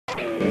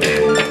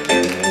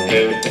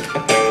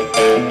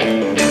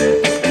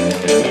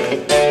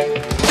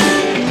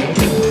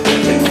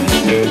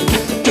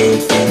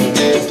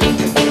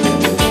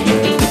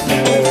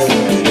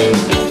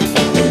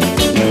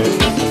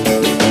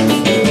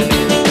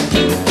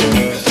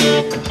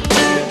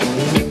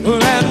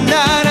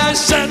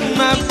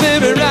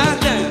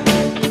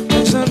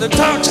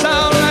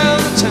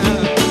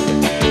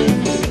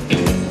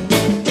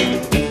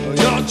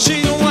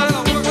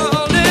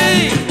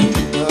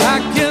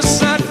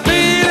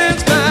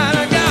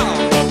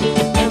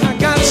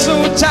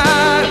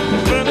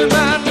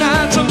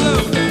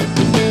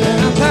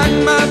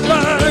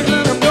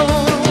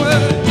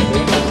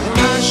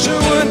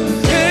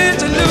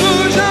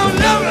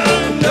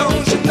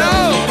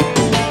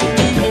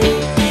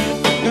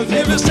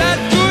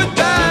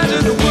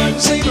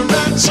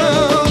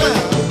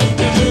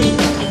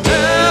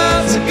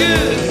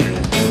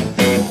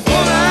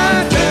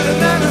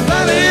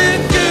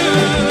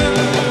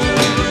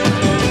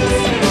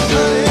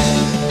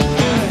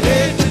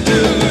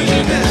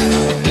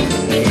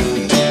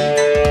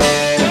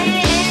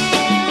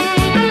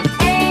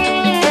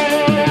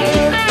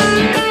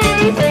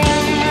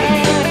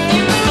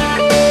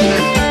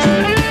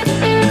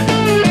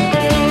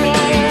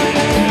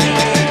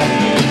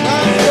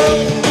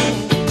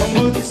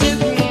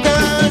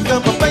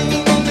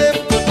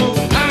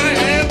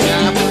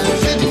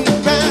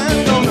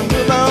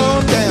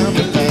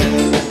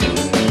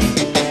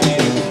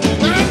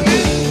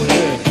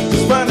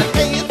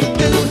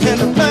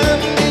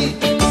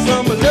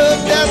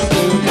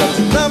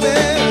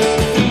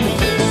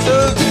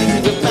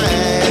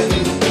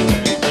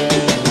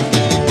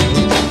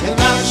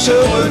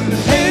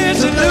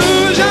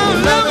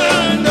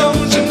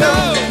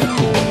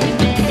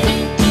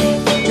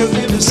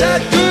'Cause if you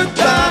said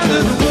goodbye,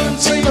 then it wouldn't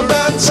seem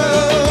right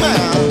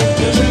somehow.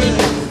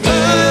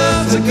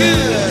 Love's a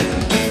good,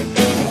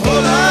 a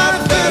whole lot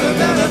better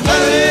than a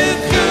body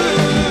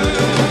good.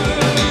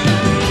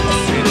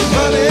 Sweet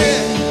honey,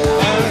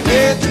 I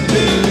hate to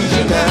lose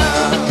you now.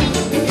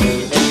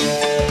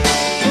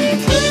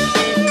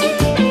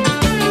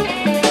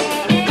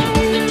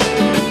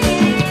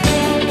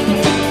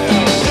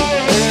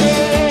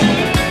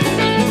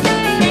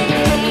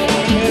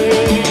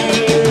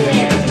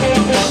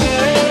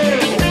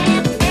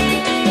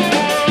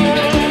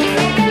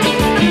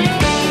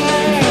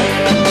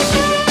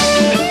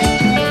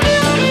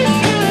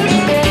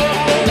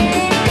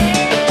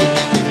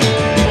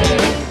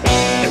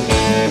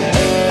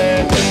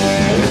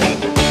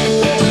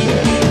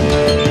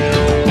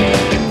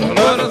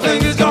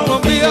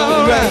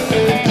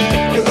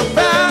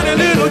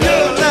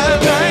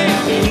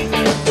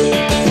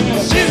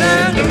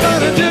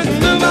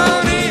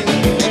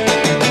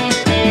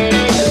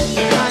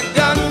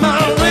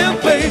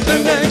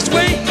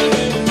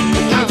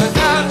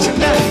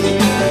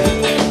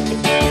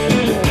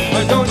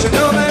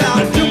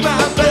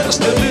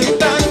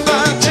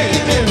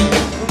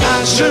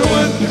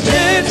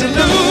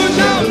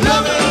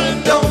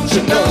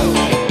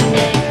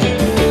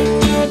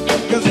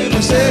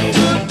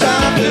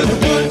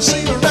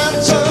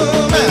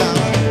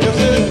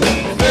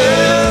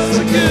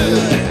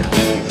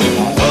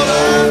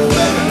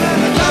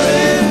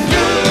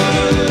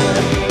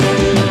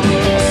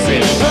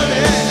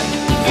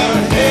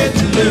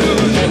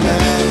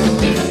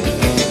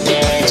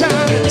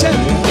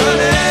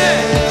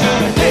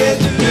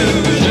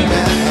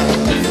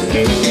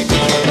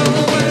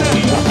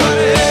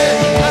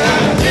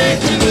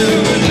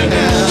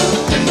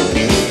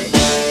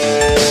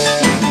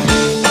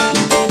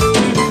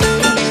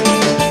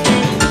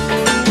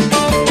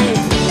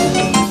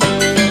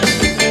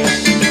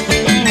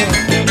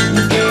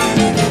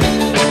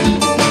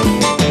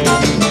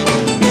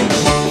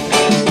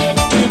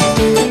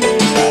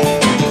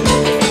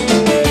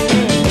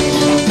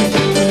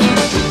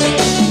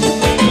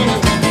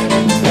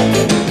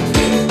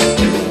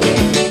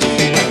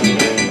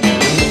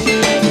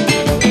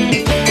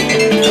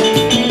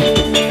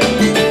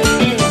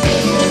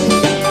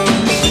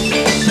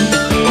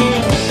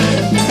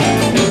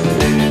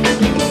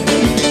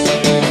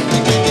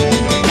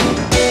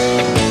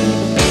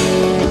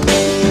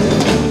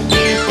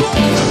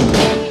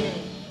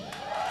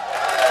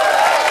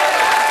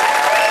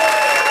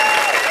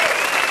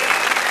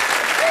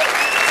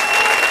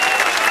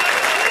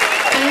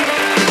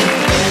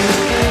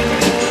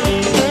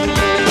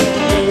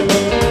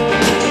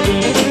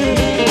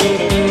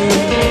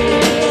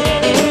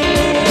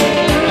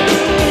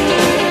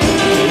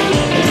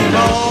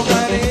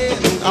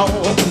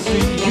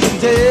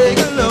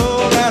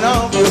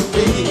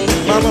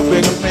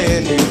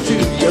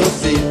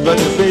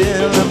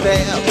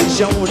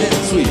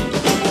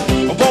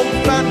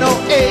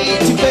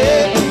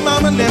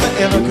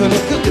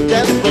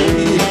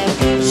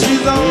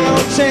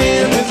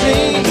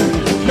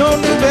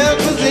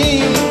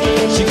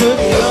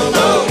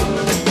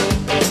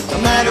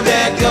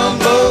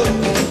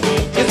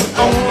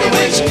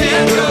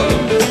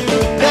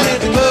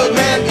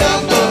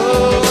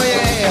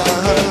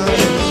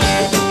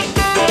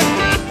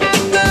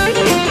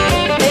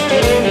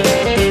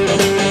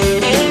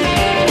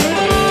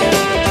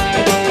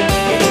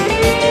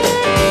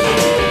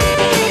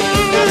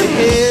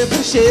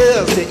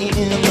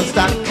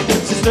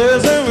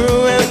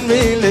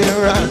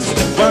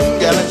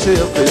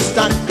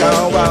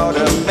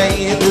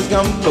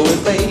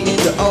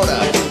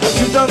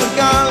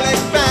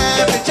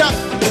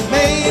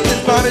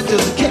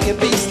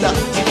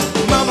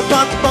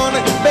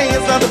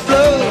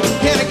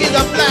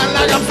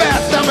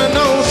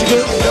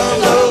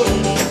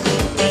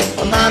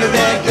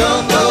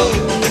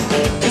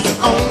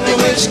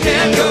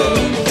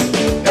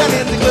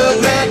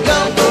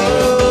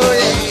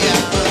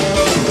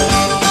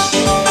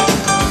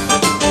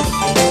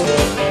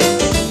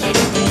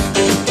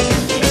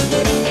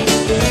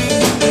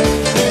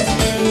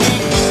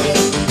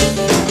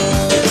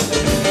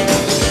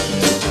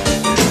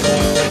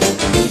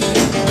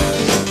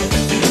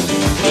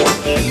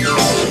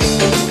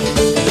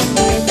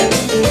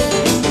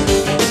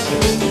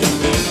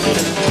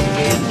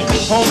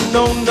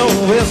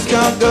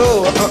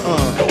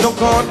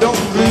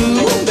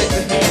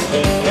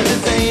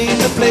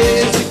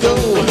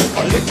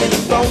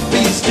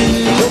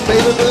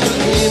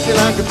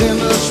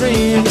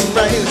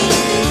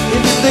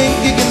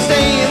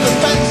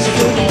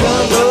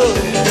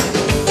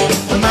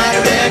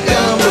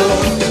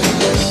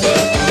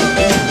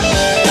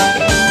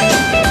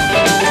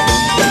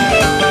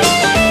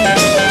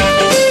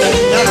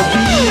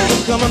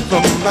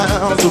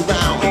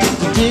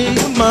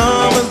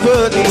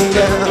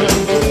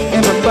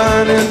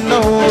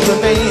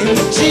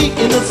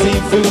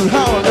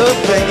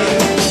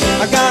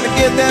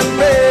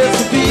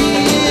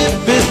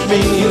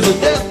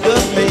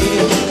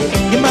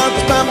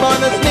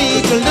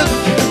 Look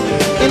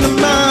in the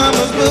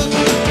mama's book.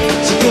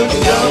 She could be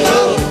gone.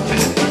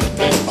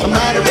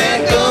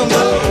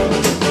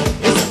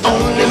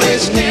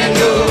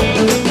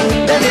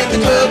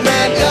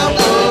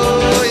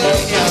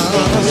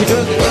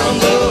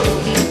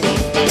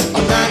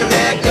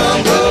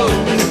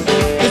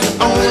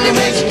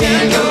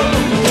 can go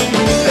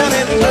down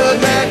in the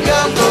Rad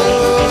Gumbo.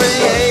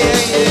 Yeah,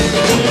 yeah, yeah.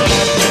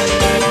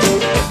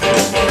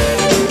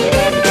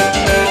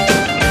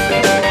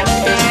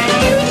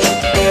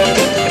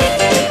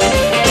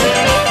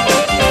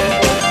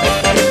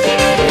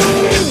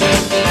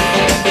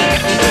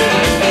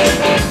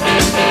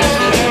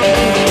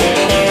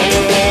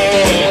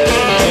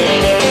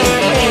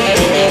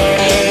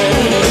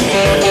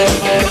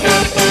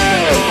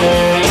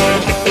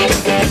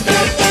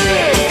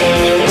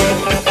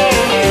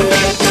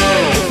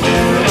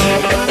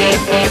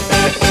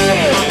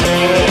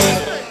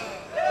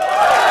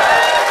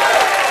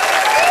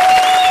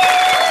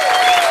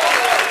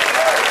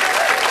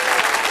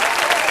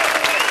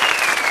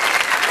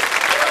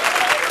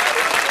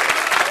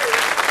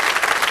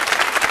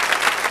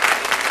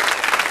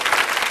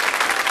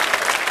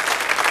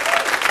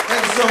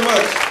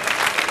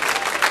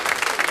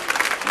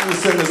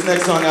 Send this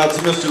next song out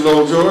to Mr.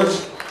 Lowell George.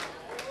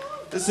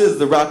 This is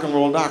the Rock and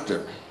Roll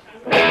Doctor.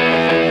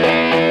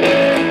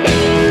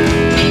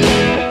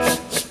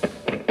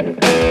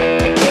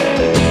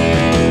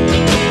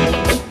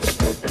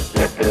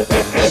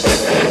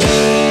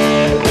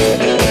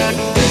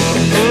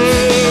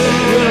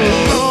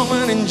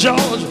 Woman in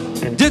Georgia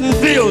didn't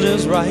feel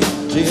just right.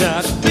 She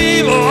got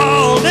fever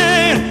all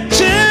day,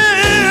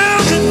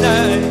 chills at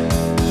night.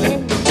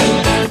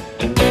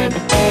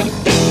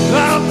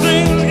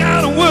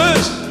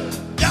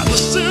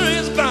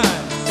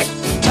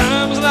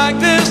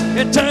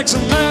 It takes a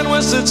man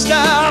with such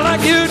style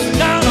like you to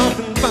not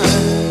often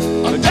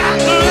find a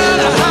doctor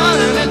and a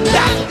hound and a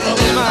doctor of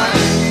mine.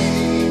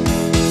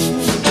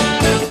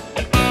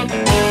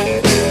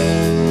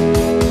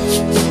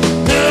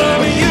 Tell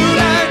me you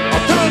like a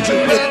country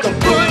with the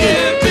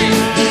boogie beat.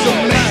 So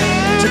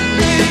nice to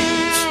me.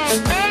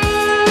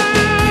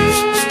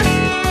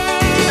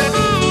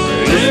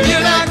 If you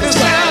like the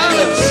sound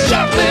of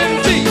shuffling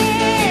feet,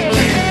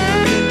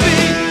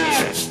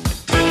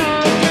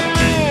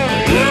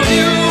 love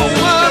you.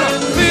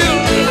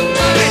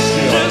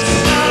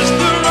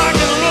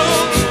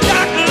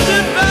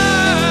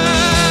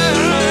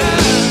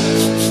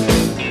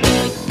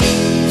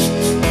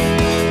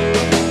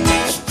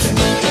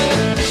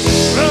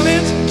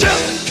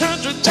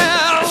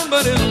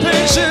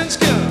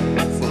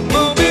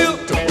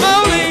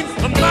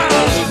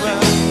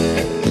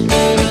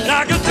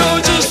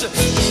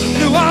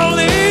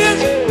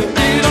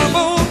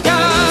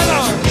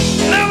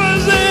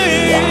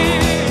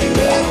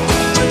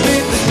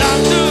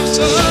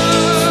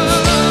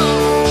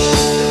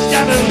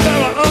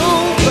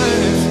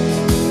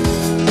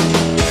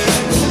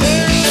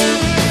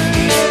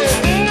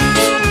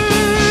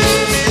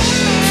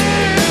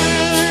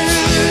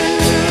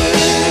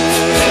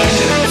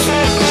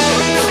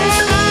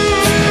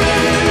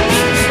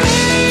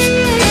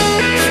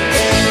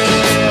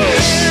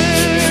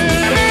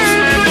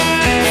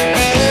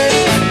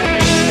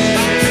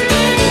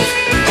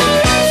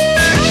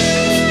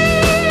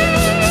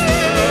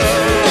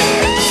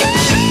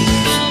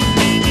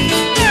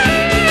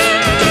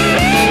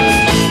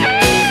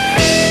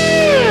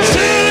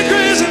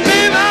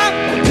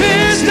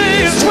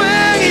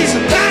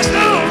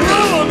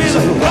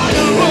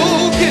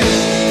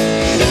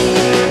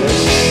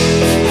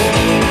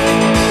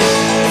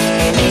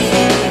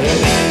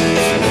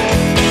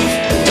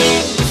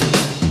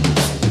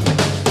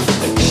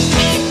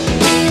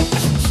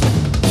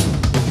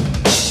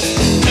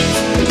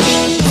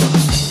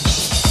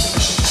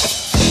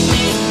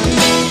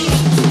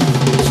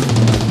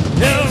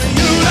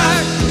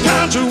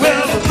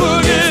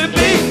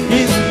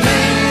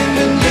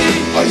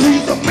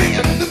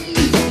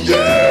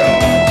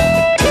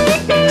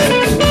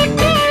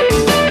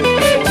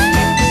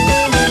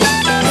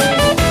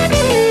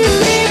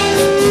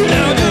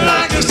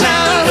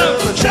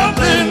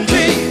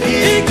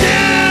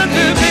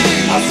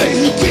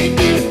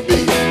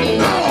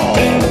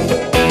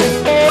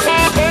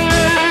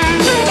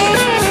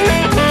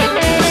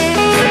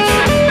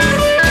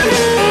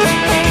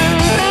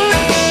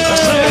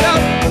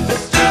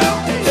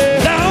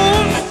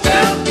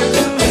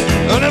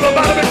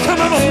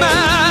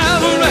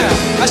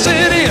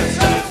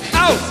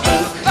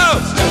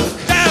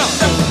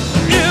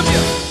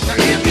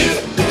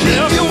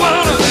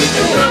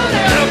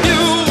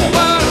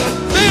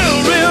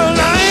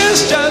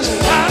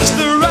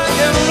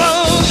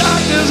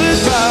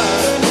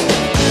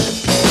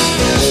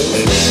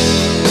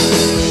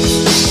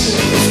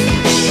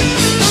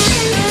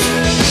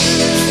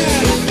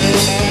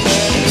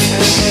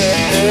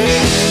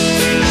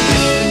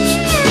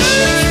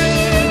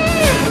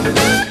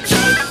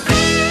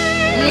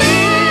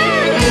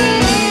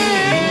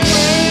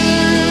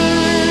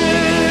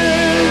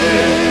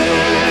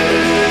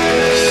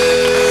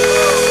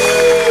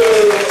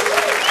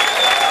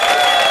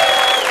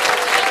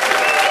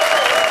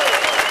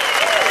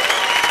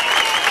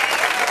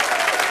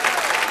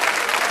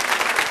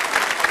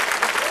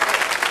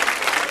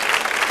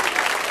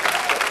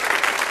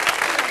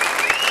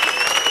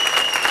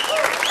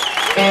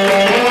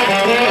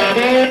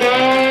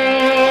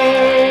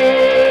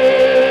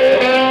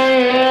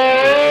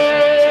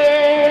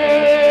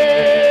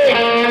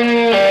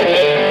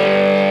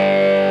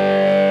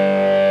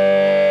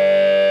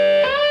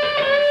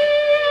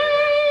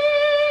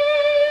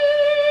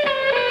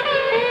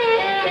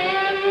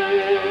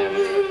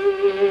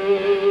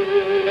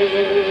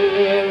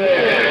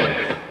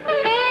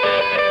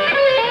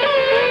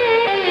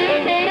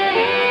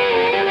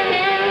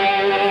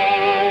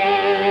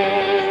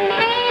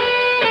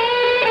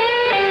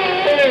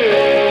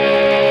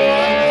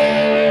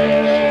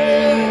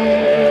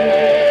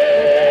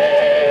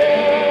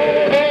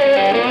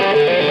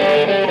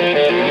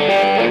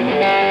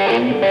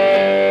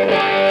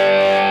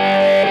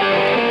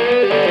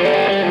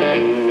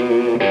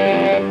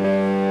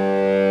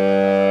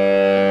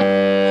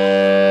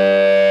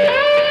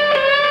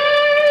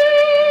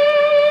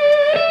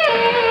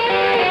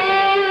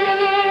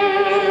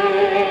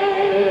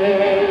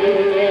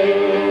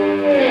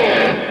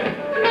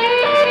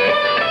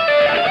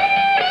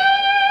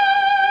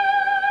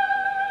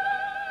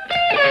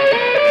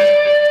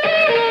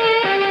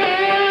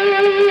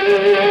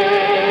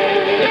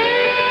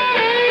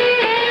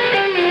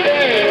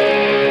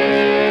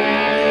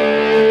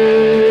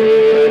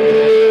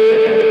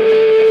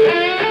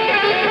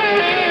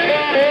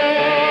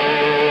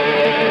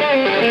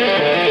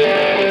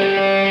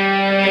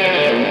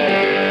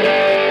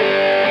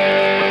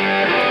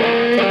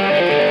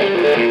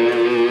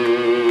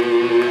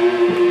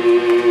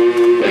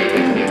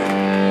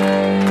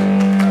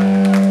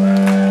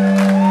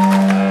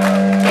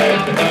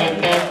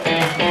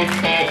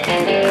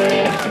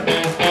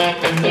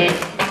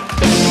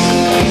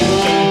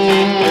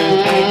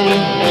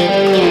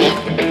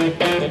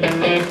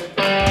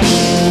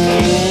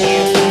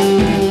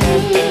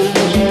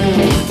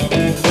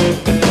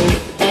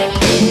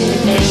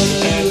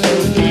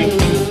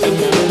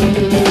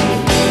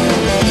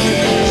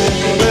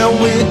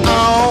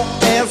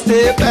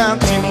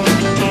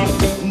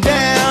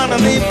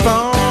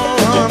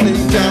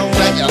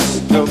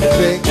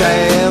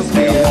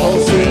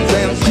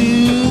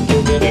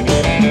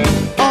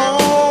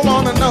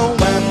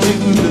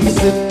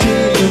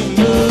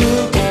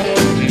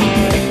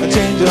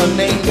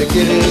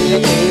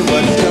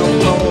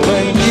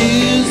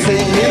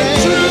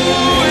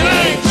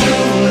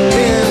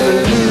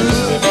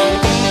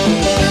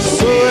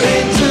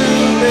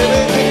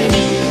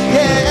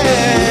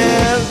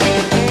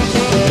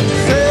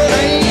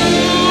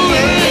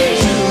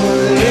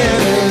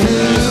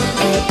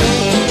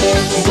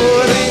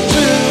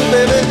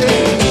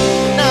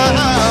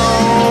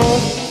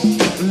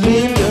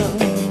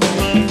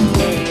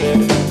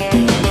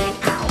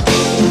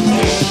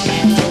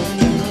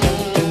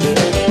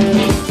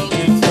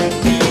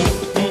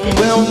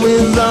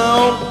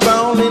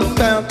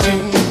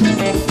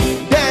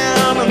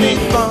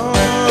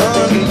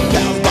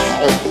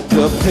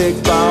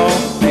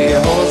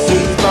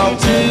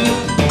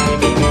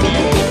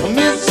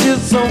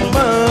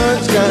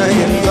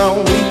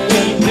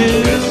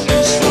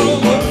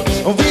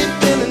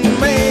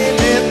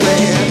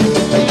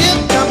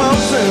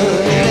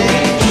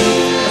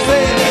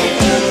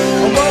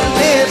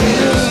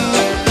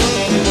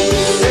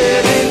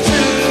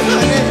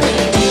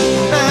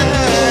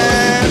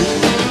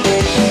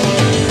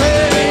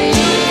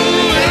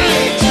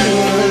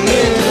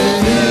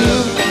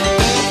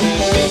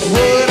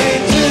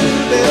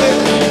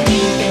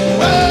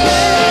 Well,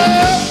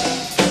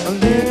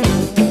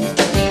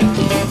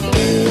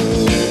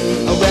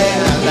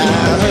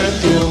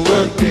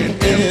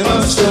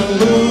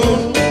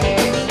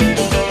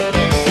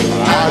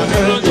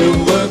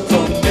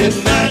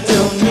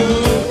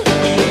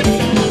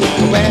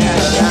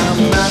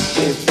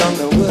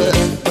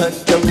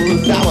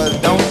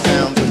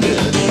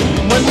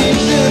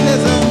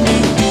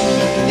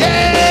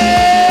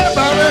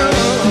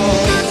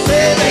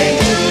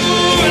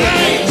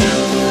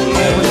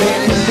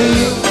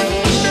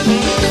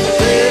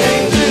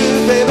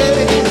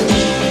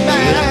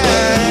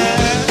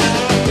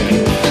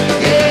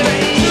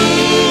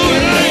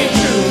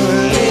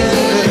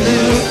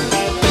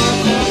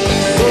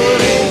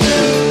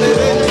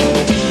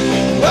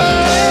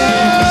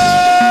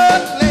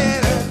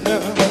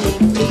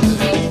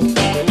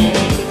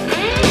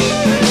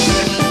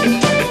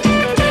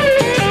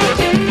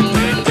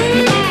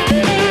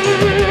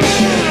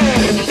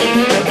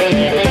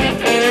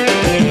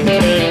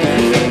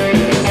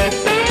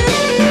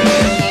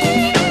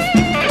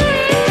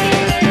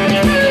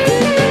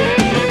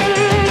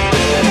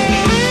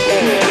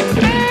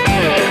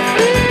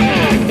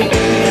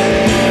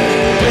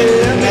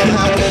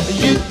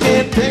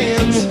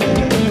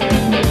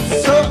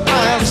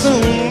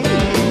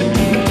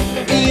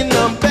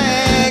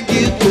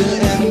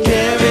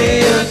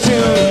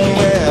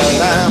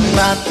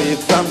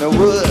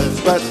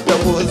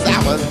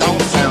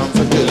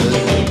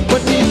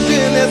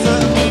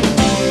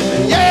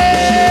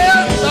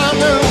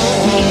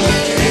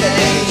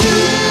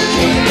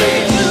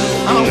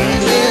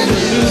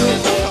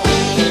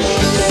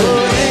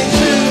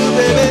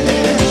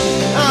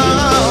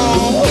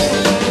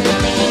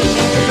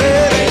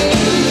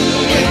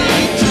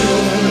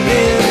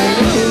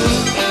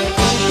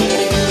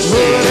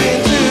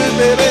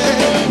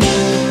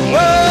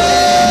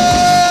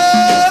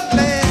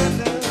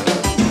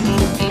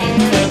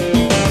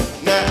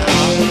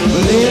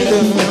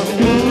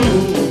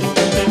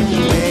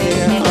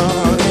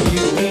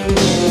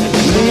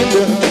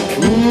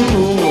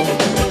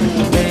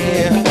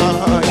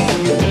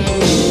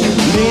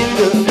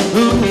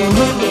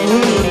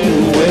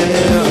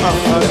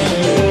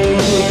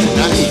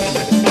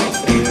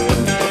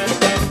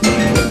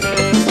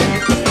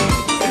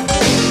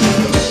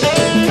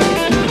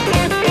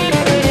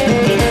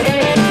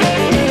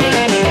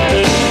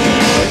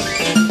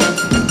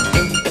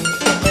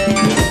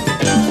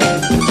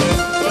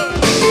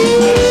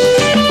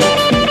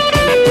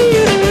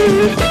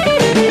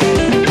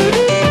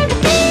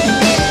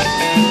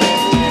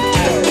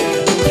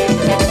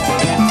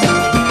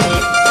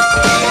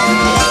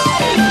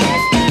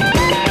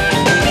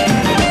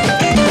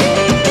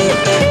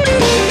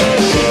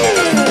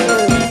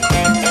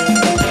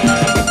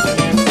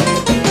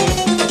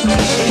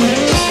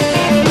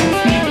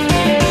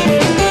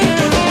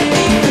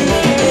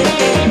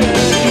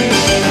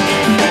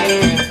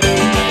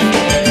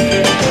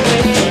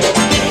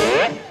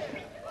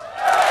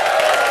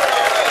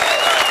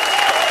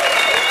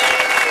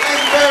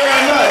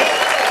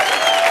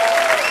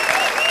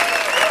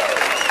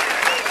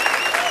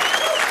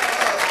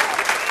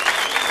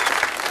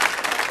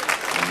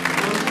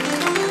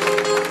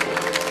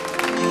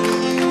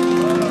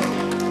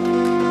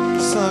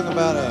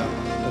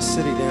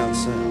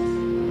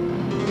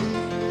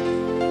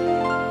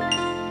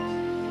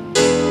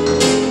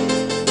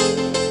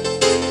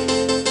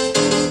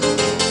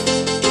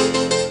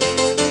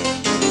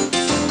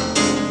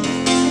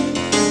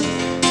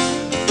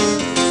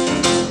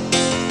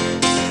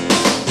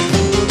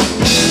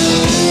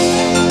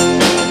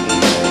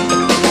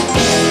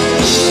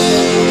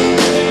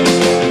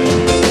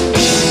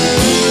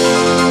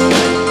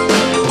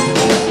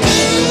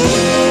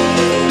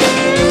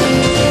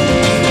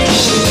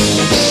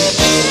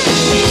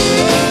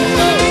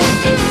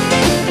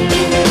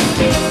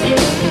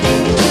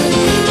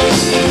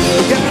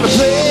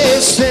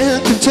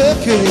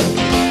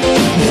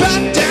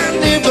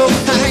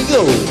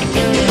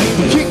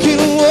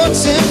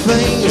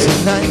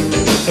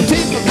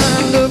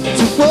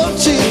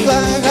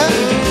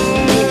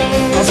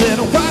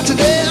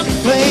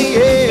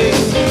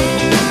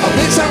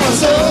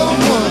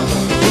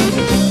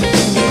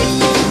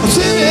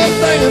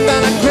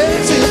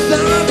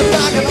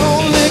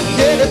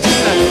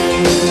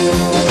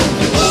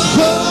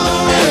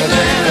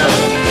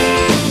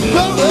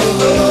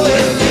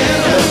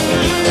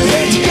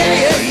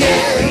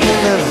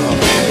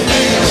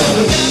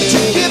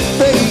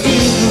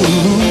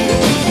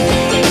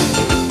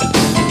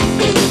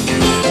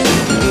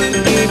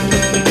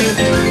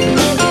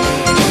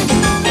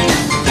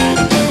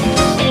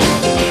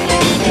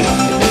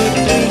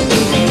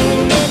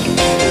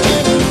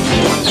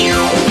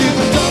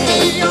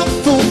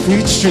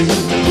 street.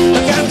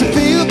 I got to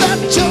feel that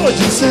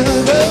Georgia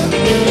silver.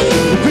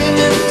 Bring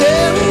them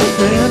down,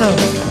 man.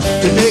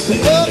 They make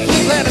me up with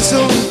Gladys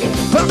on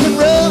rock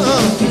and roll.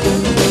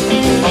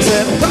 I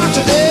said, rock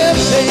to their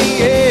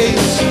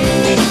face.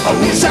 I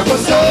wish I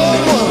was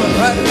someone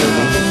right now.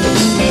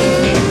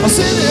 I'm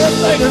sitting here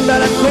thinking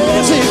about a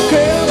crazy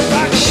girl. If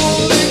I could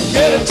only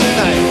get it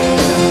tonight.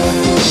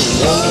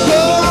 Go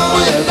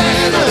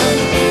Atlanta.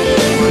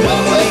 Go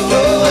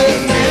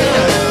Atlanta.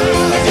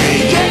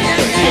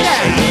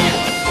 Yeah.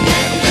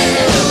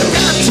 I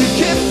got to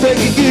get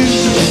begging you.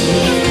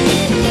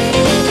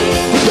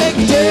 Take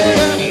a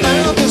day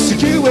out to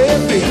secure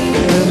with me.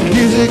 And the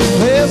music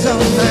plays all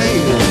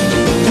night.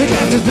 They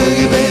got this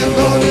boogie band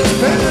going this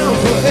bound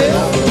for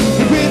hell.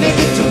 You really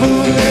get to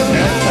move them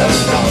out.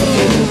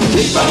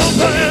 Keep on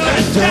playing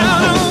that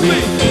down on me.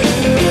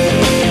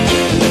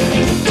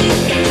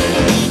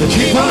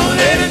 Keep on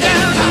laying it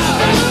down high.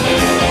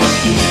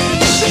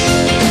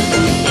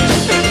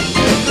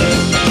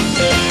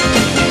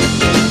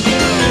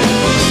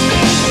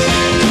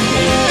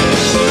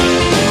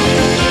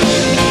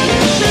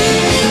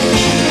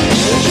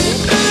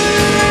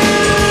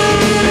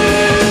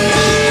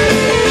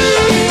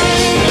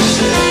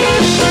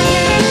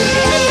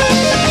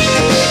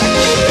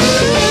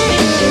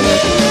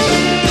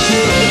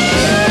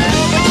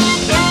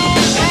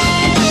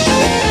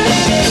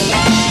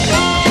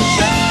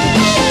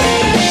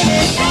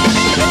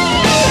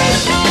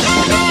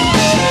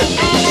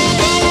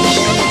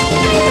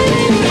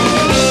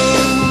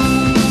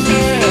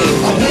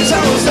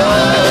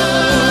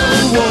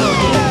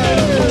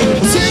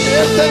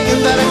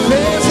 Thinking that I'm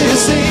crazy,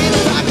 seeing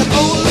if I could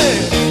only,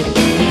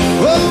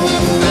 oh,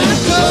 I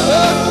go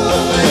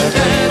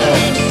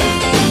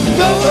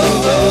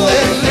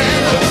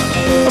Atlanta,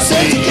 I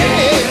said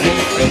yeah,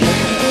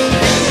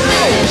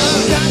 I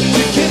got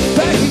to get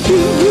back to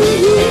you,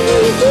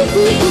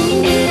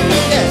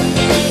 yeah.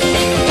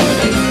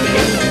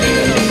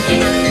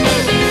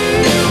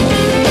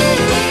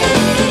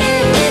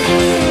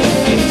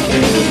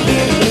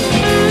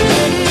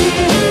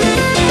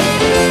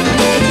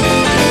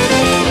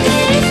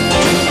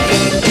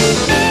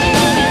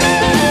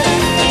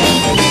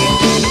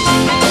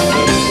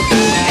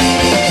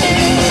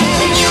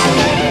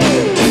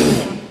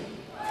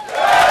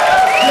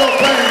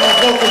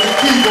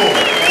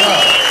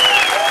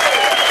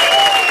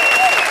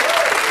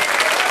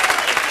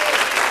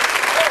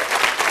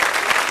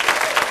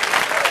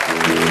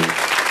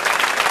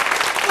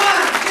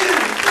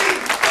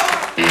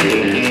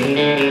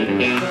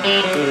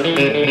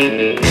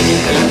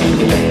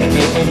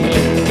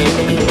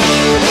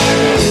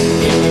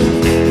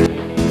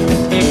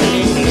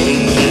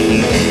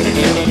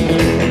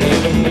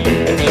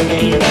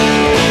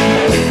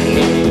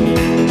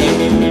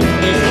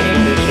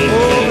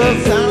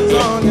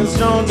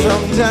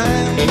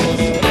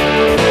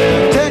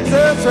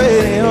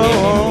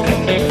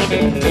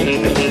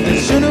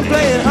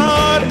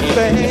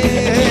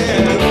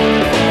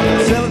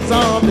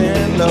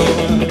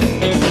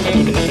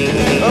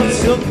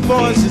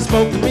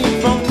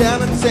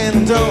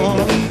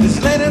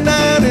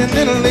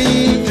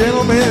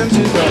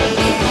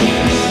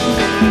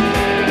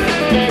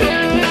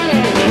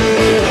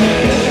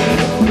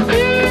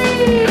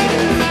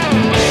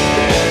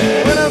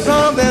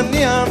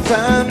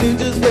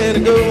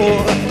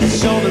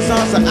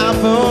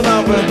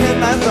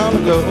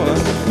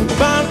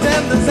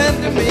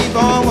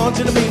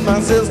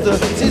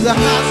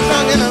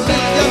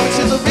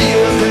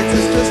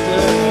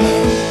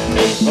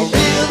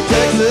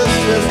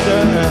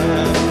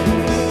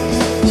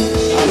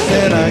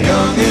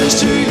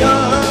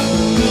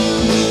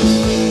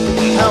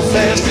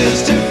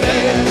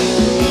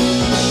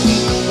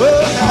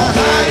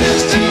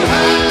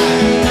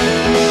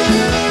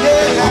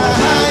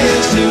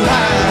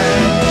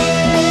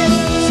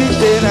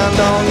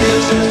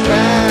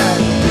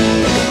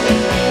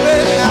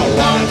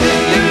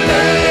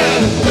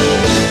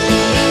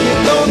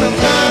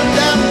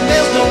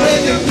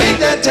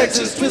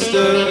 Texas Twister.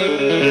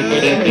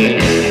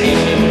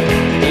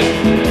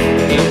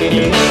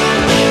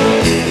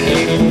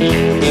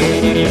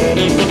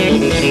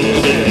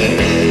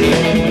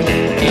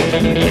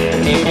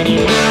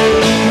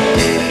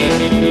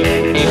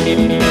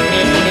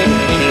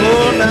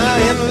 Oh, now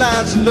in the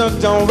lights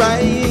looked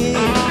alright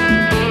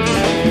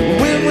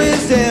when we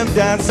stepped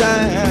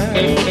outside.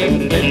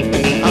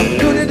 I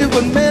knew that it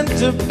was meant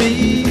to be,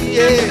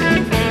 yeah.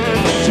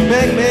 She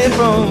begged me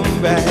for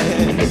back.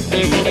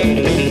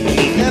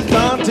 That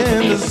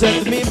bartender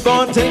said to me,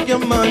 boy, take your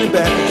money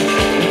back.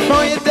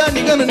 Before you're done,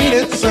 you're gonna need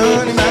it,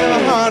 son. You might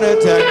have a heart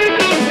attack.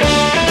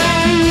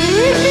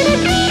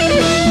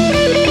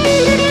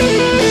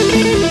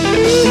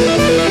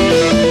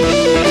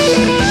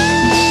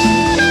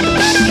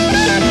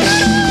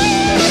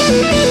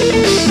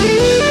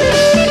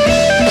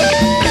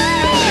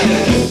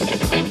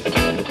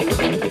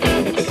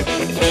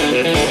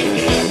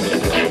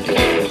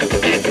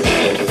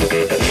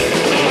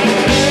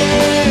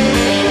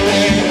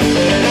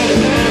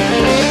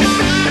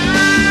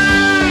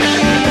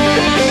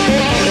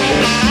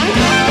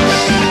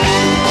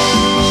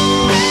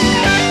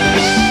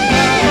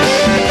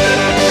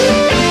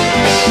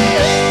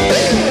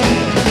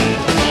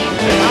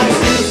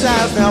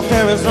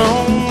 carries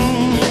on.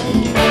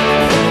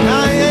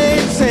 I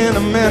ain't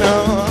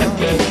sentimental.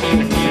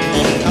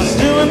 I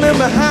still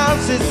remember how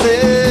she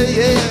said,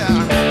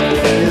 yeah,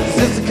 it's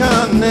just a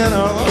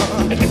continental.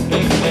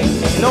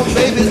 No,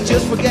 baby, it's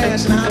just for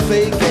gas and I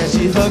pay cash.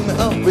 She hugged me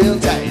up real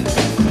tight.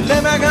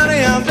 Lay back,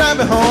 honey, I'm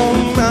driving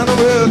home around the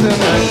world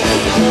tonight.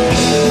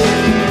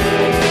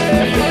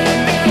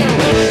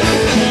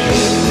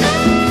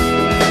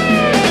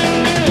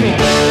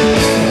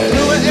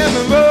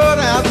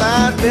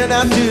 Been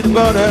out to the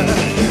border,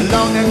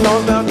 long and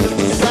long down to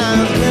the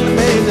signs, then I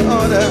made the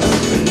order.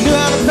 Knew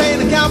how to pay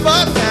the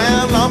cowboy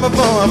time long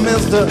before I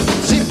missed her.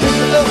 She picked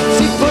me up,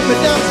 she put me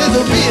down, she's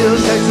a real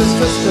Texas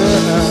twister.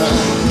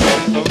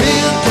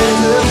 Real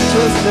Texas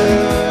twister,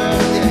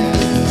 yeah.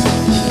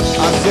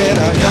 I said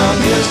how young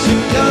is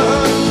too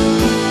young,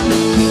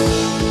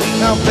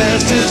 how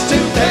fast is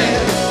too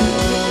fast.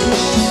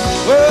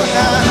 Well,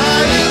 how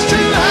high is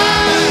too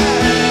high,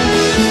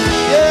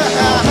 yeah,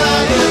 how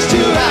high is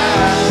too high.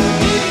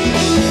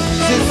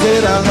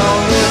 Said how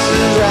long is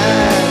the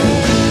ride?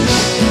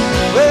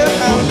 Well,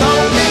 how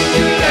long can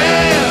you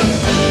last?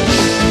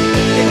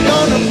 You're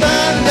gonna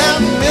find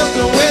out,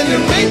 mister, when you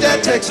meet that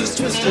Texas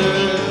twister.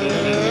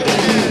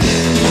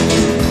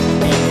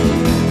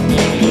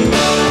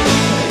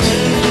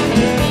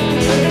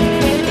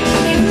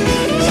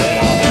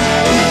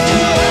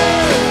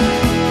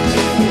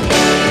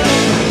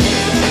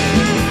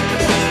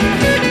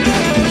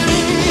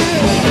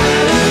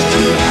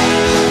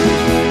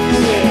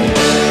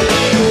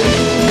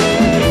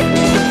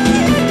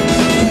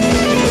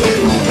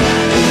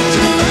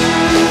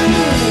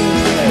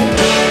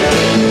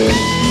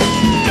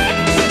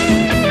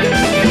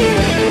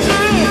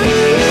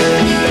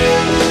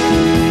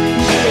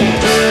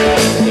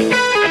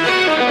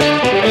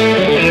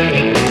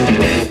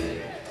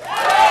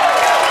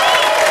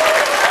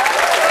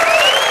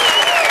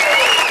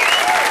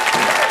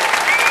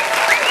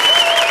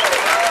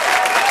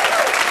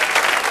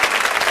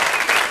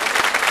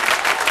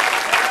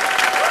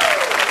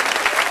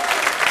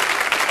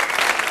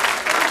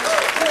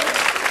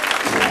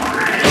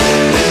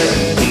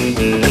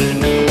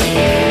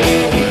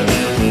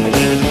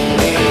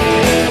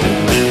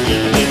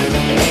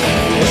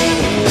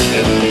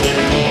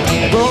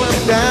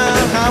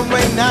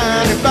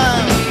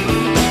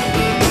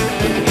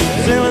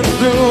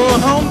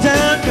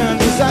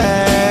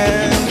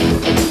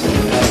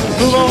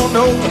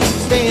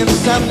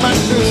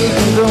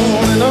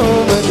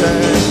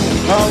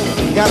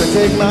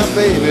 Take my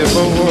baby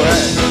for a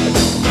ride.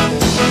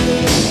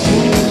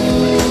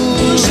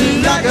 Ooh,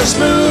 she's like a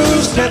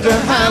smooth center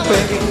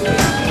highway,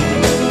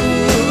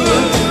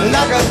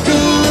 like a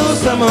cool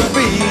summer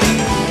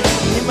breeze.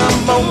 My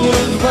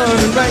motor's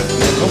running right,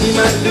 but we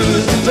might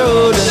lose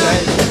control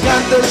tonight.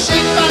 Got the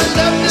shape I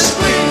love to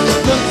squeeze,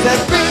 looks that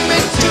bring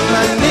me to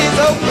my knees.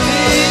 Oh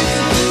please,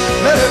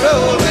 let it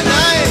roll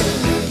tonight.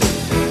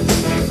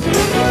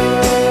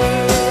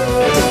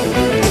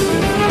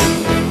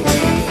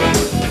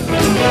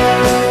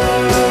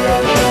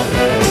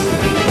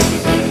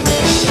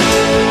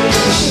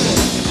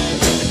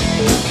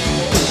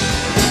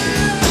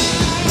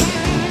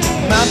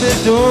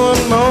 Been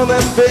doing more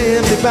than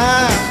 55.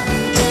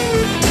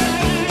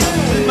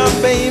 My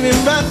baby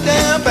right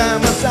there by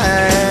my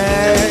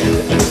side.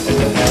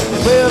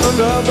 Well, the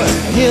rubber,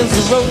 here's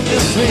the road,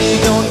 this we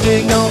gon'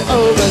 dig on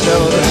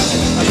overdose.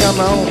 Come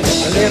on,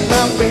 let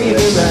my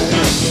baby ride.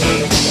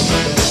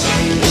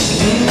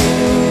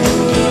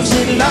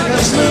 She's like a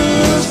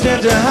smooth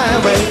center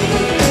highway,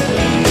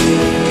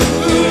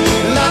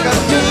 like a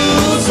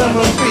cool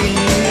summer breeze.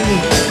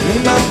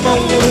 My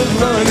phone was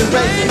running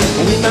right,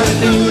 we might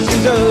lose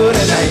control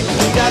tonight.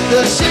 Got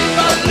the shape I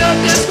love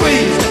to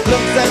squeeze,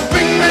 looks that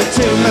bring me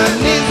to my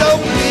knees. Oh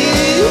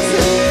please,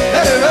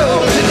 let it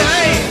roll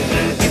tonight.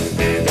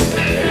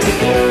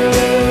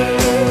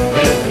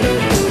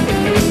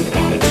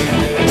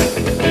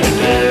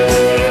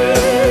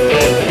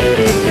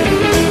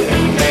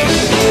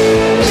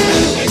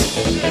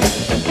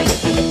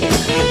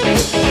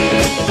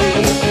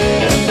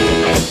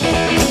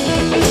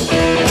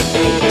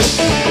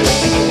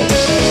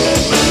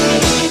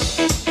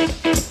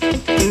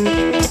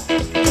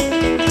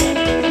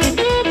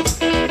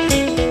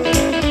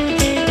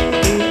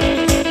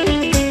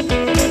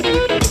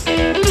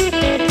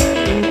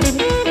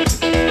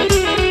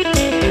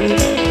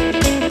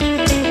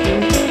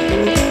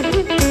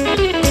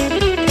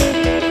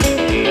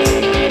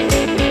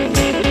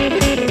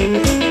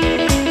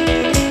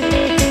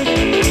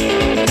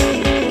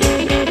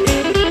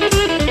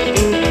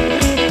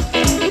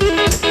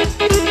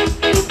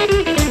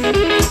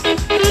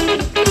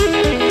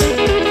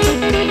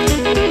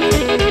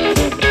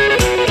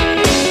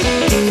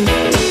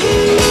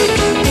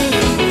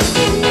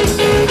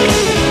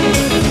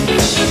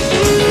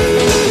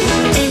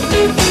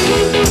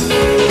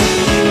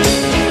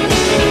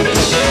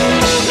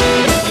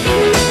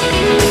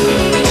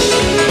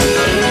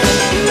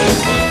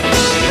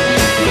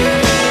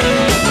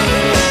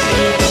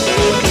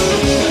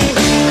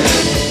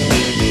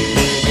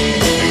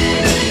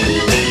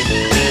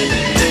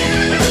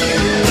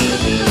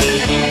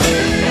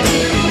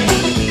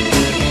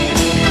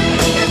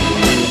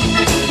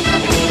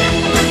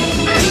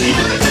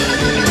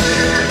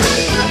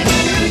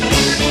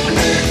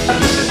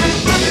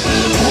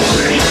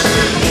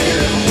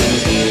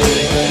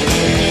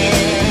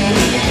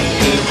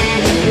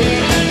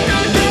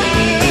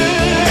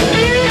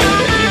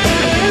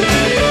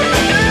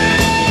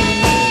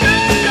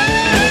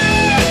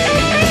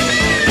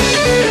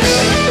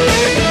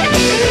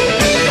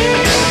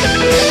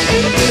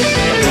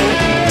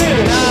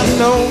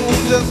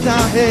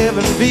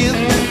 heaven feels.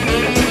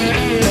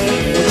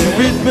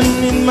 Reach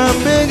beneath my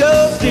big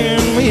old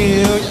steering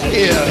wheel,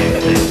 yeah.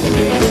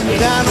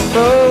 Down the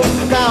road,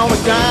 down the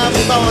drive,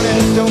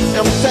 morning, don't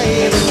I'm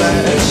saying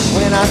that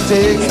when I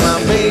take my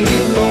baby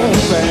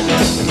home back.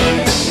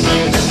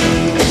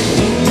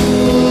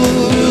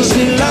 Ooh,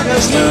 she like a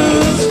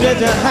smooth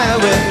stretch of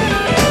highway,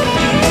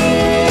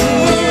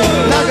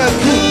 like a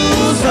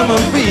cool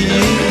summer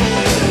breeze.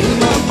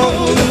 My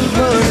motor's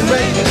running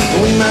right,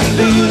 we might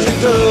lose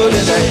control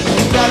tonight.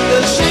 Got the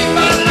shape I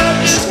love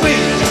to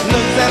squeeze.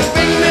 Looks that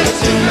bring me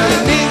to my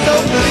knees, so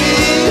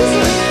please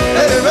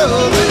let it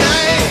roll tonight.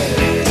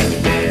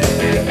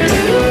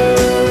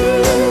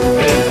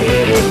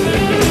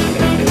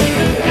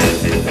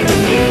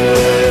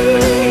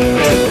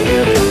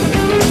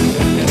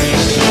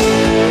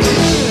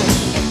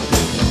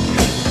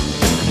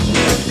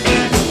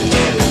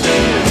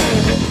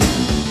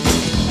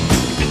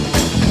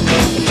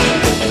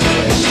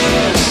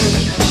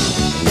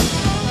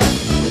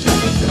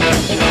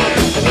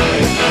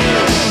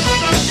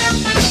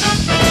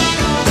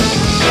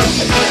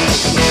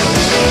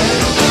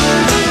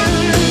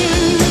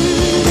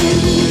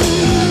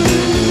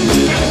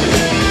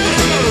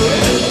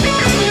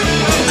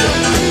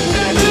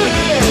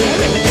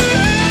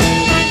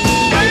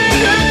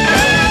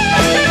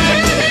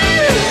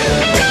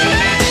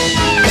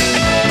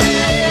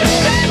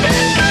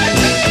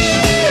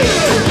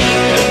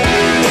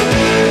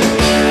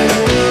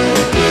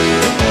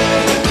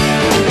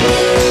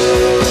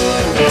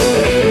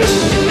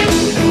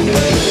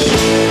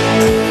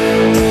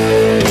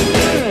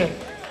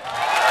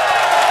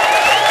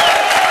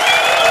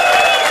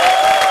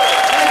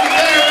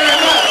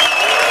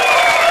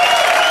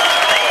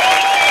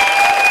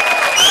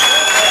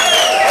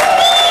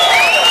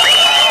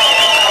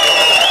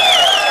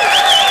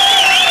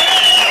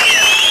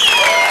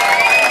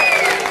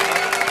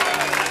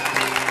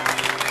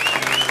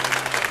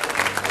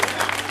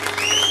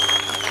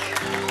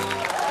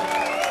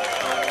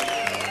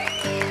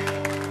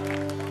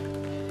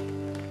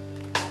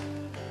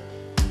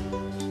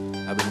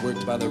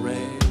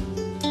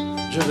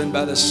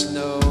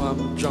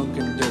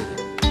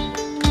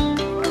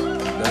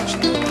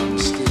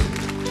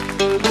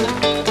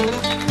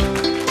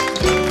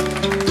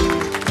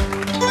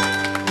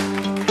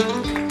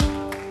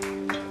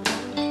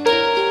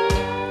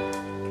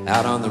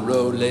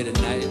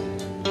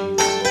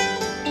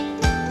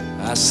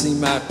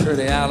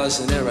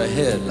 In every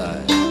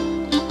headlight,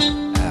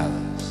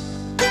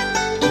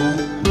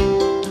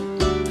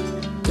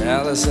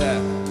 Alice,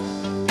 and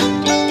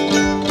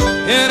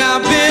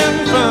I've been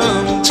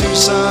from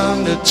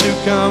Tucson to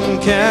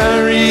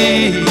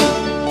Tucumcari,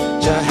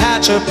 to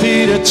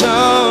Hatchapee to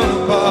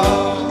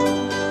Tonopah,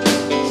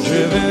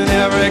 driven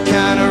every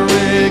kind of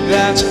rig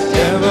that's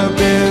ever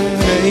been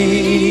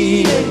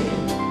made,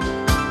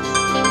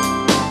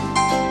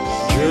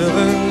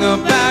 driven the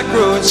back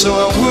road so I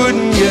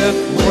wouldn't get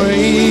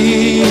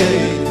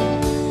waylaid.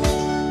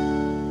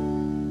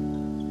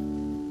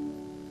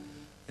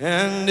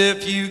 And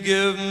if you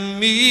give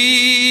me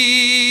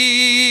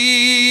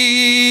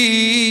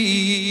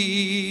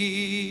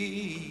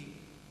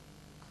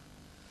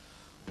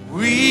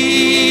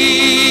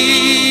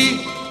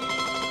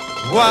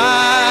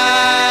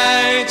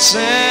white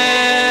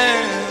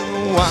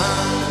sand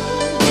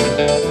wine,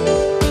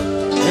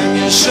 and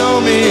you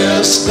show me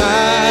a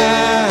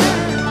style,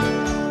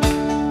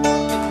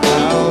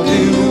 I'll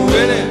be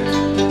willing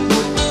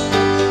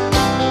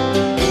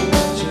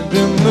to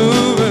be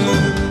moving.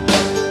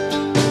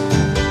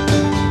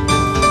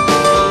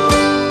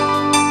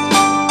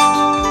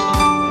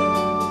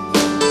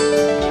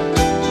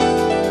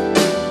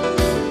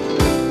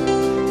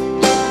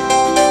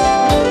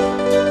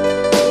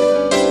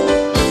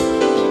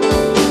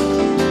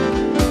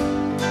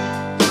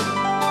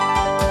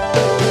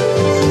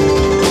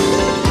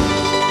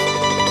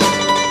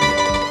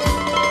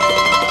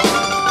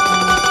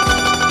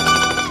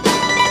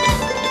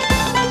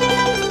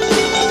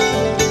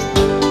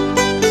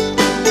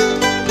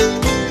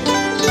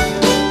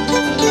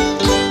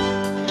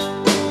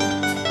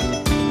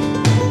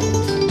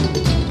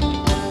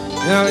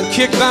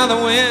 Kicked by the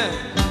wind,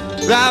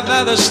 drive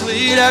by the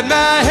sleet, had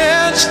my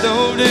head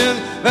stoved in,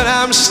 but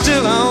I'm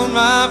still on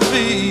my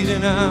feet,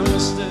 and I'm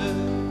still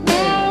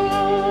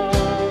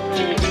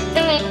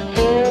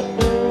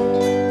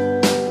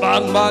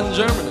Baden-Baden,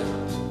 Germany.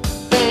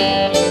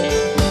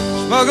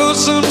 Smuggled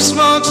some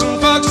smokes and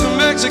fucks from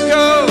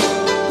Mexico,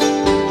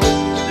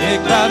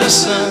 baked by the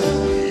sun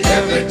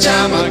every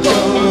time I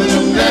go to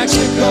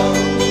Mexico,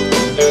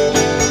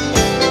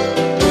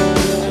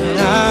 and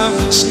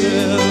I'm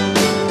still.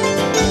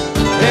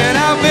 And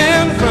I've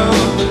been from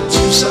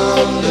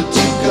Tucson to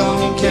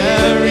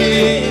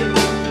Tucumcari,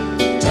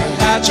 to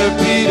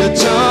Hatchapee to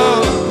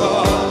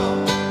Tonopah,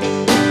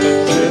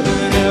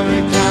 driven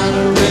every kind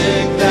of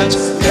rig that's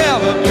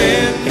ever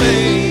been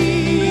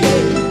made,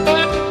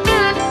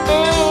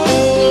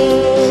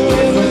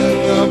 driven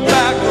the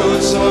back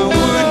road so I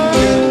wouldn't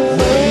get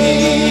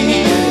waylaid.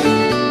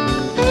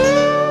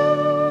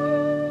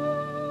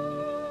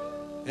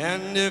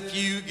 And if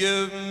you get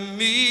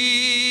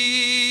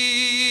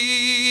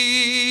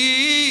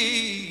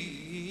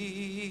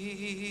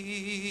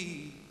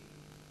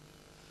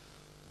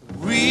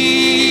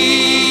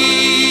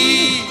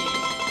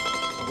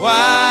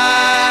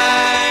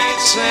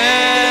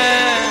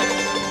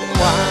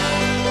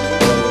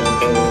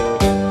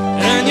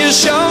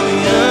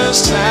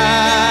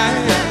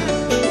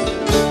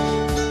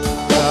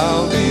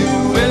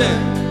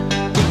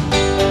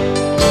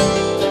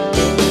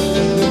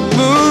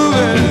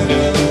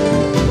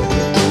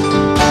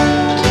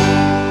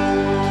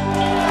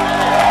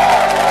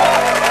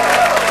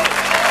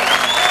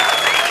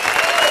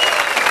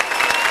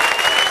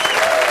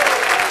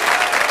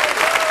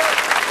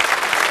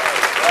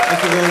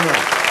Thank you very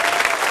much.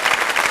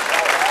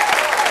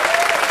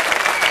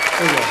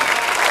 There you go.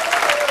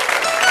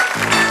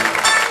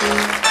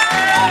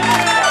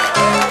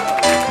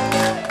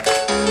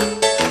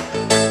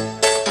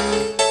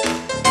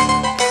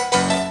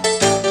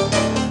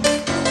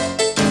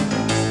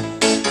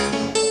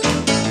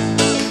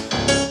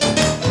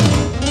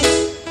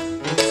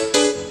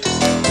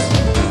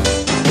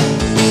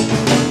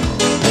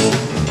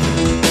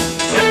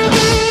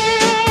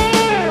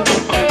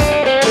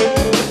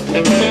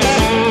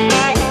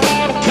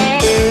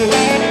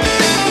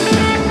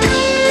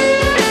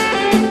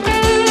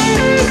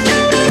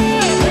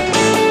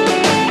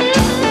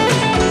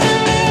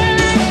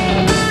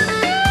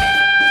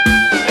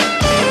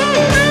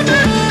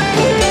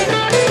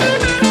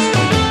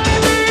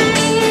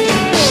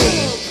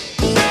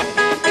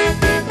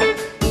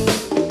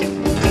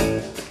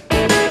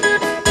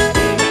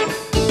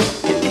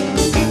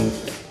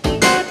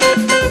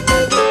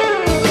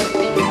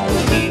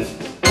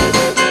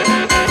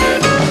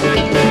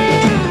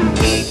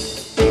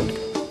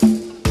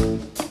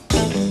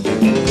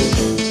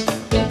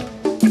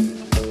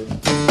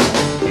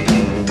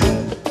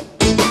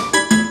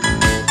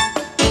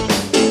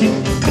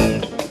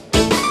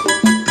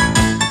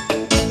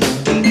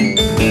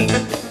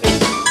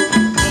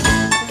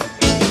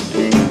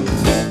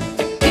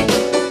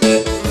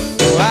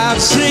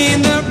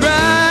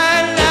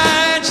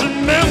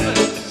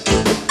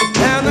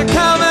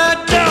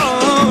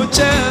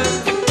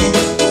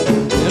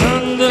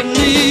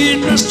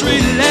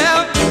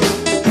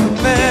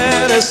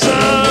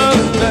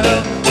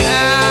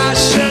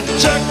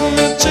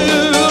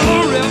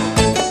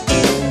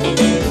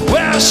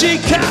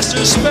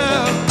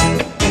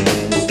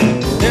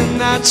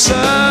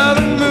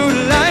 Southern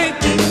moonlight,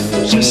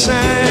 she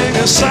sang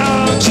a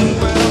song so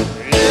well.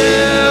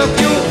 If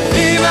you'll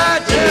be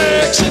my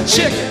Dixie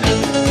chicken,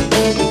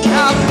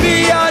 I'll be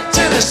your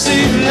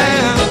Tennessee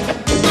lamb.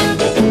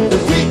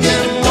 We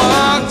can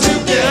walk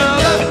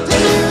together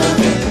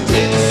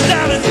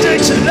down to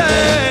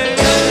Dixieland,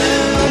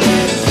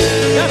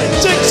 down to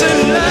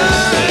Dixieland.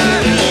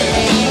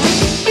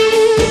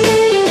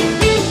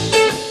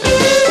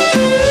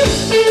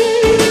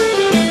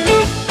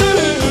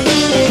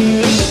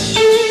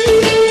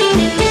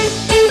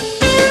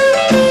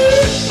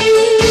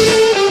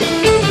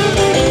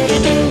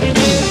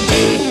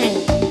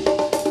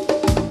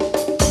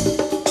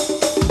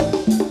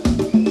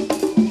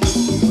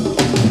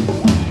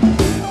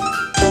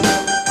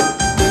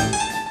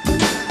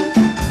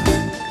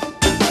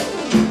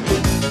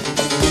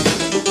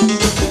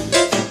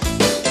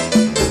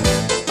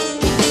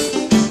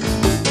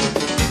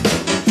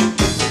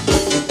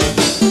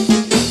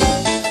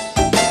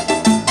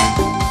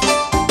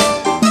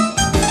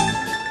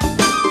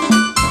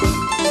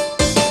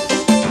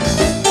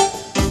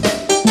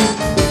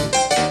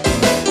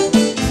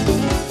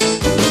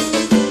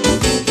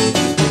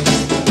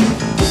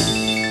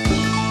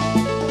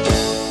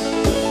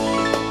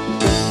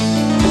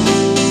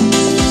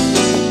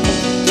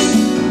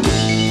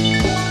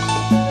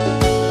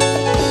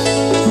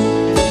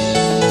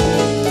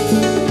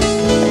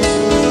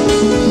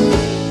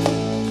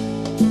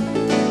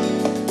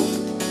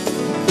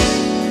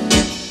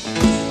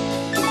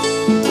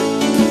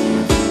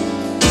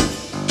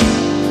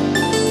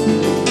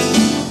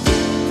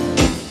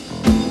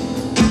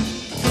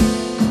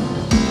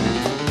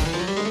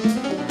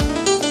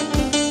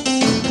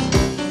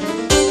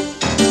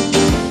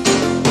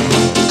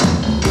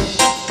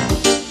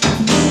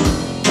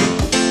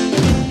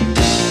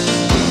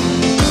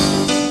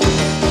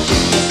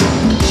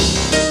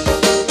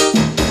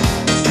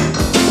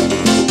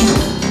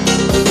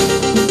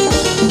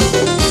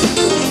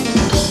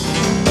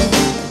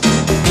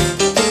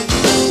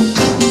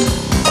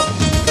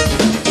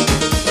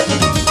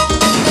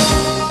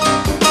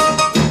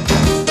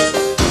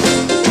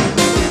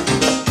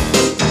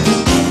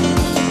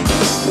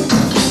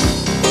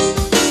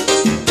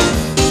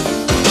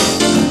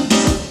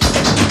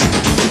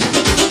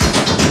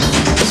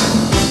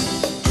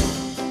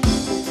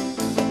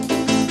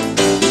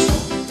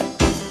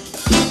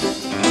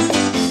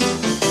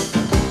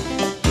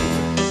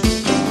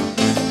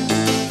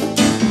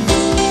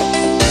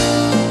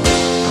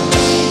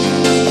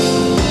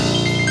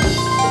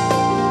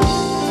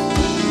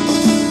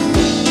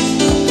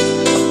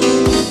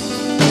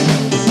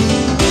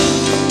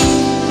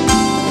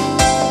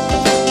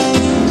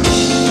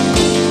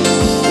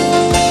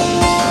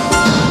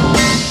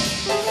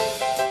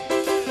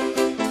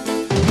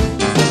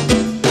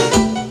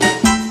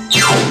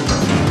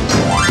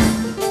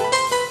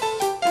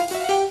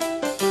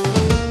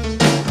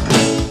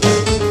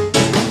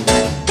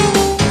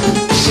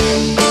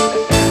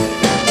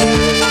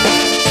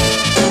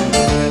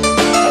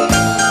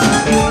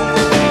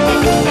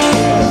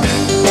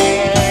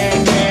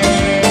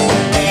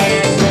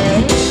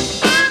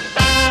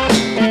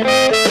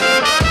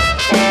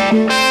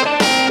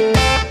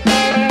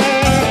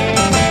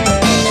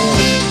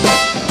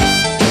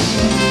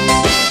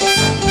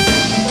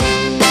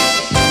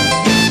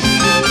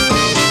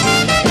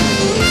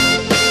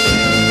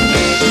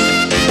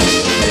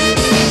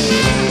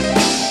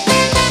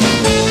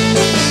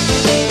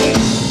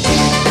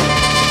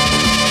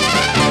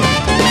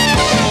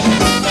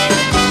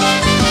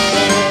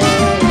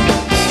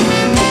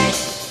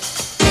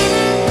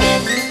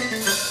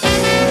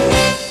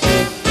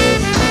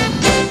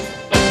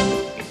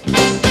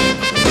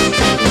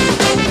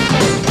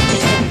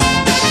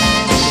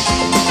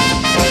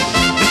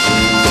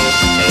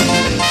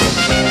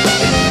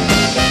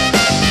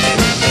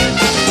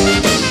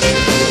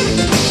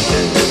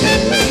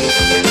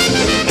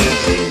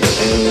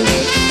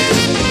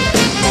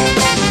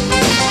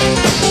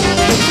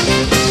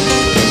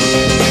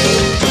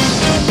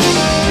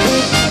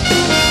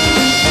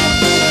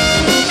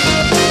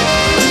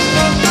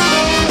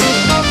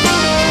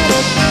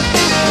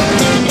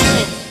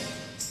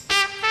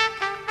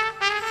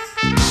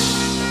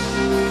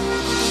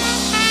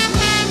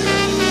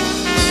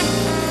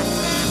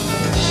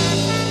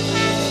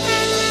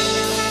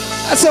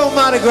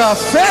 autograph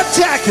Fat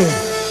Tackett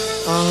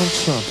on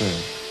trumpet.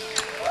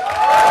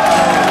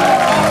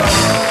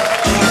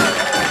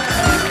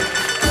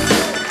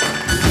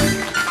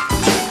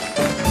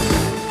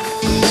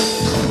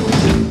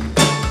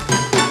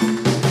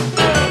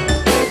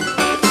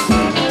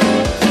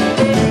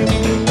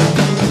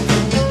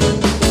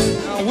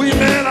 We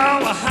met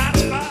all the hot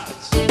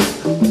spots,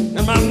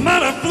 and my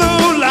money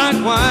flew like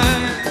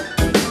wine.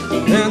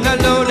 And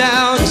that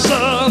low-down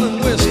southern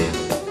whiskey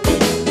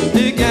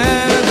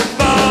began to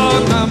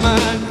fog my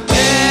mind.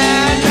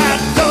 And I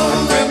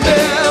don't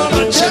remember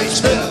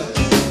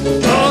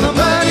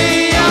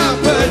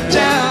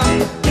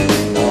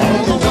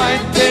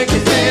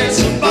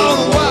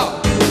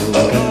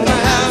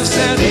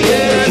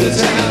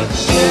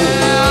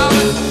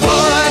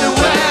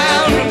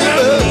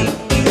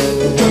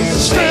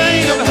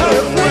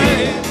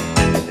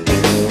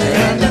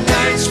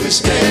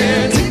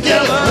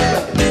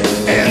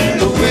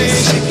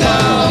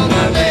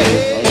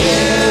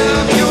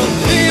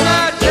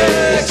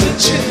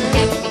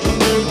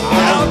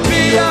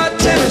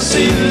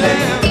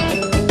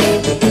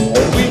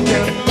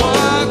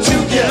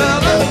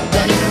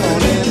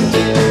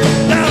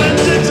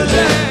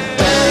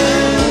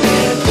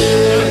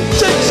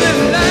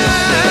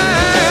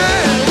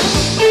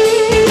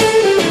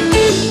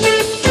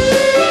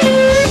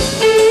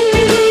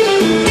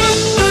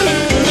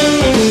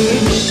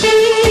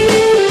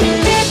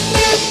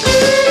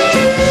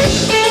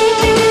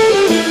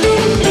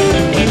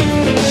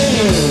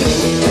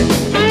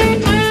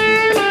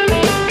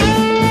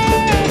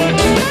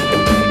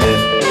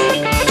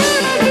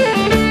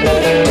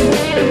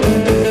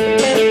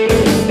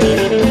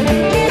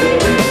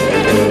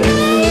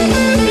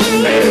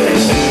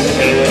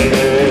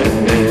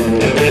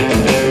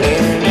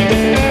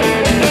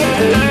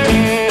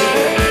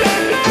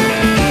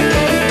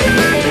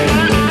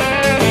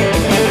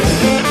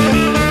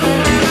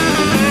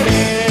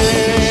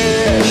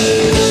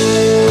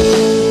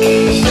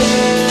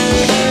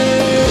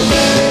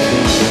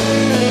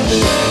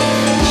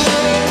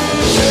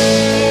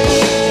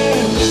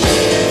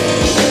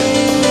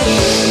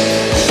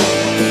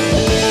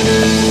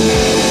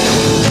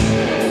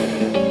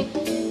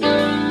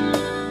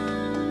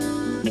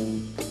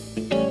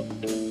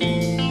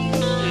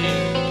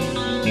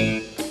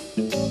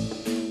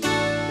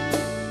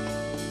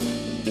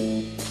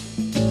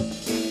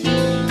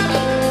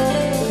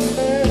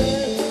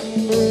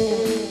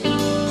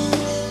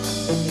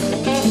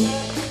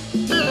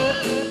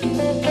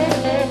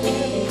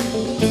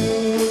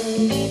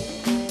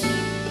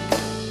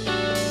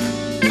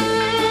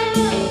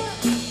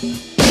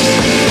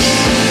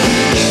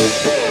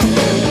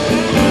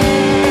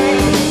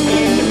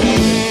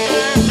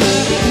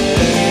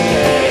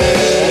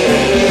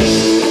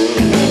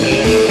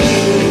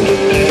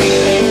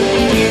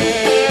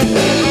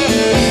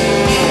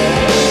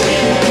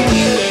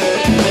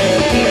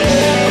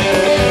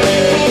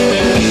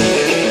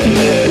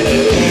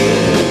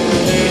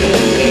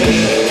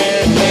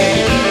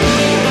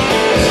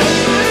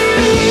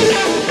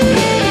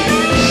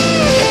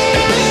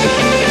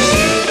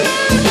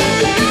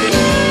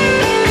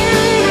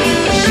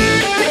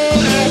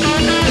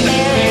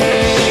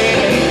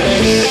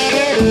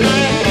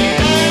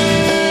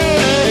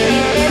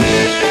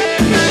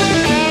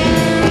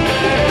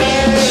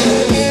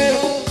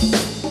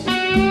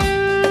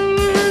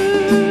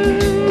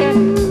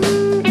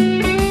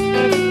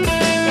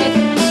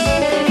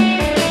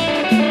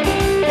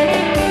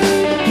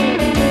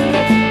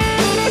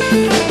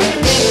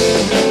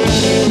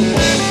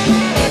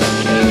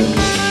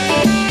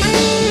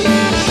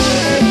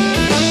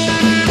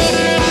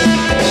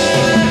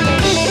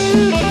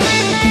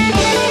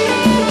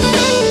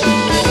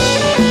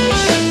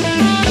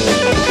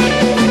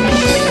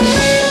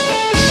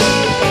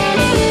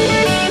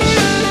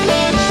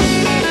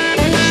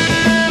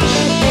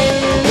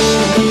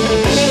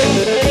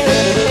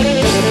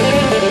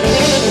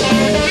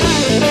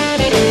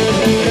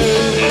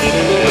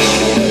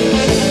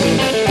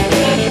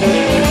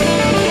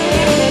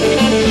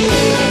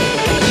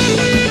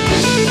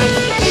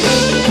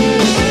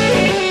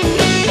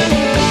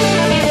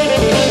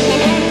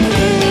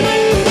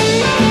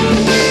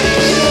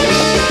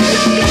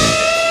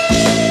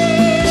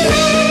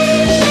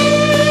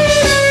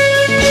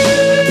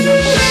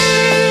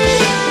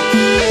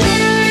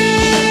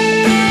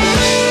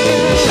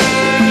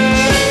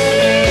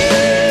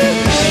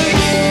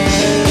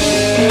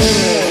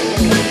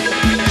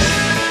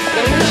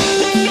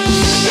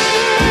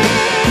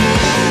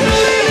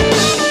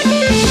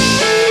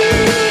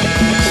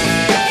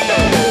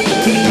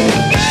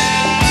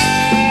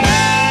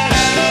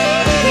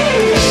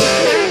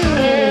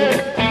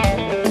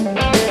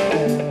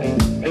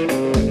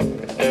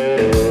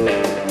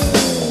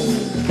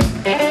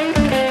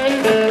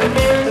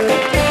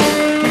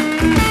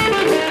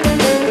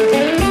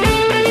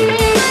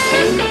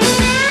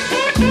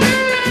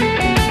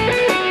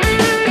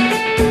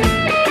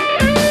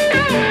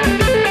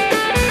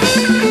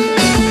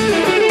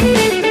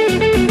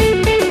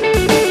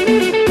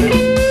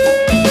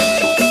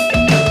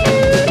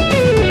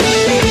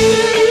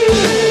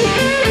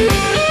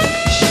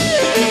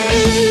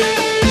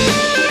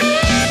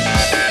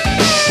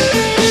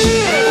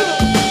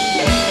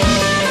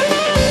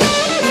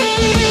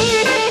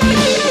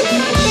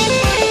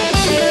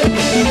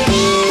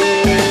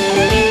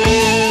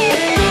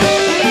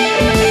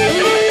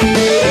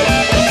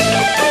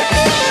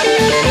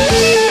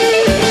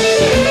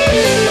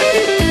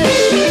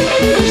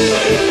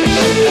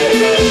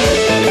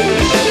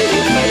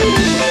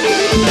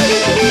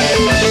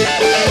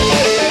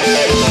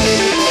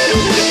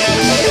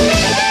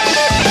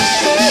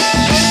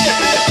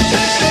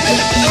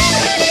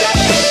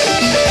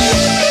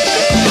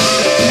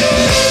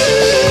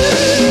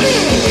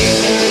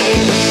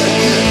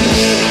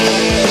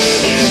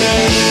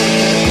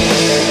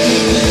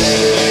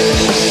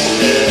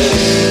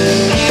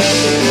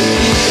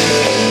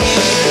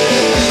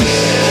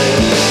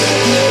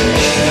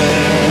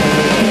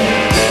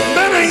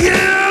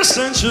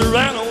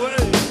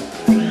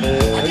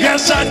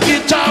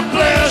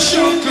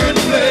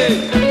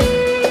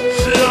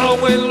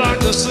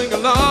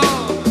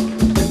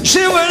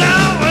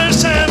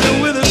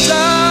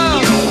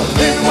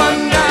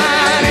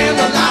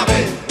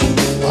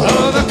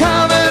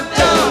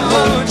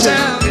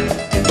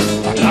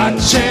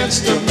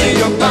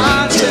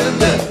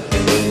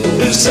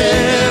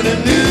said he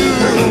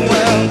knew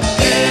well.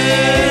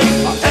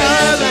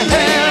 As I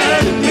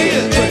handed me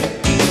a drink,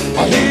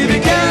 he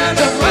began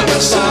to hum a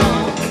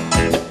song.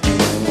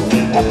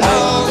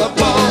 All the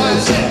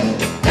boys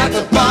at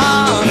the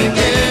bar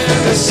began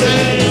to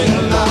sing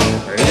along.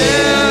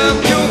 If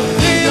you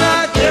feel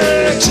like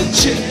Dixie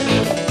Chicken,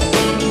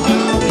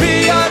 I'll be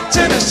your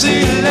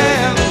Tennessee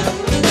lamb.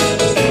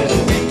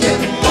 We can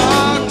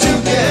walk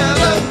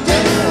together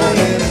down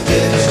in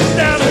Dixie,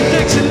 down in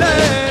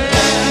Dixieland,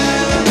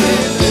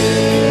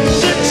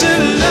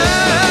 Dixieland.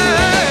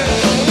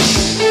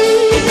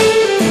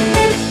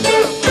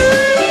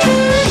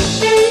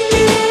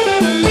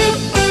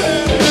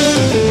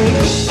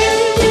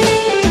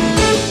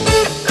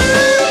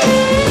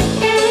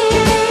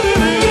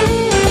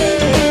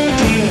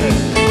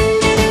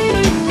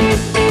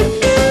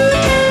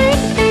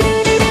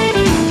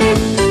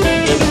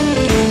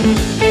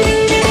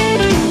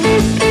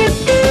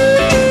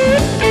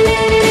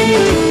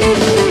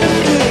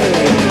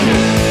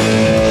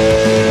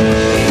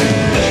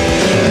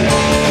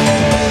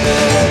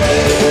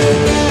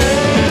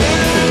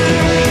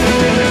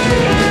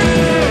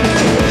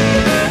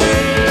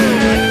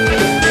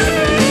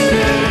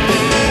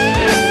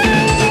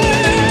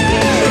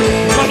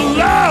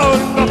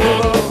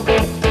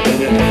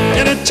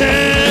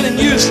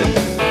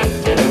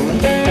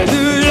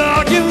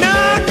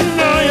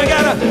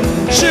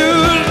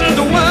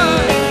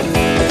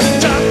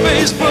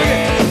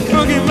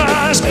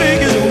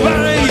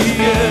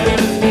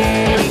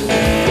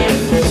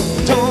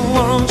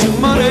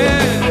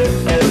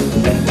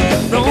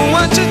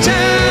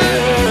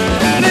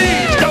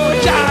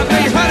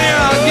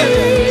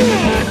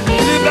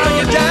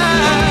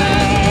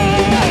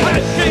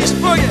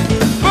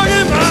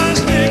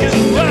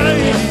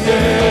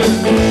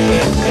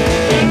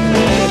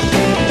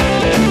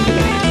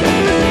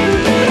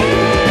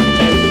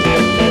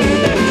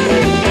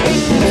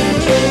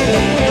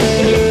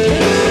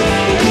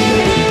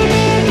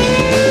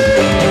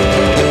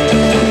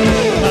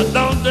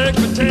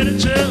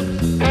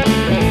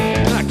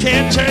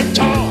 Take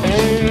talk.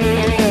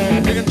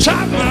 You can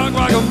chop me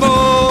like a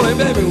boy,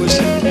 baby, with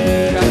some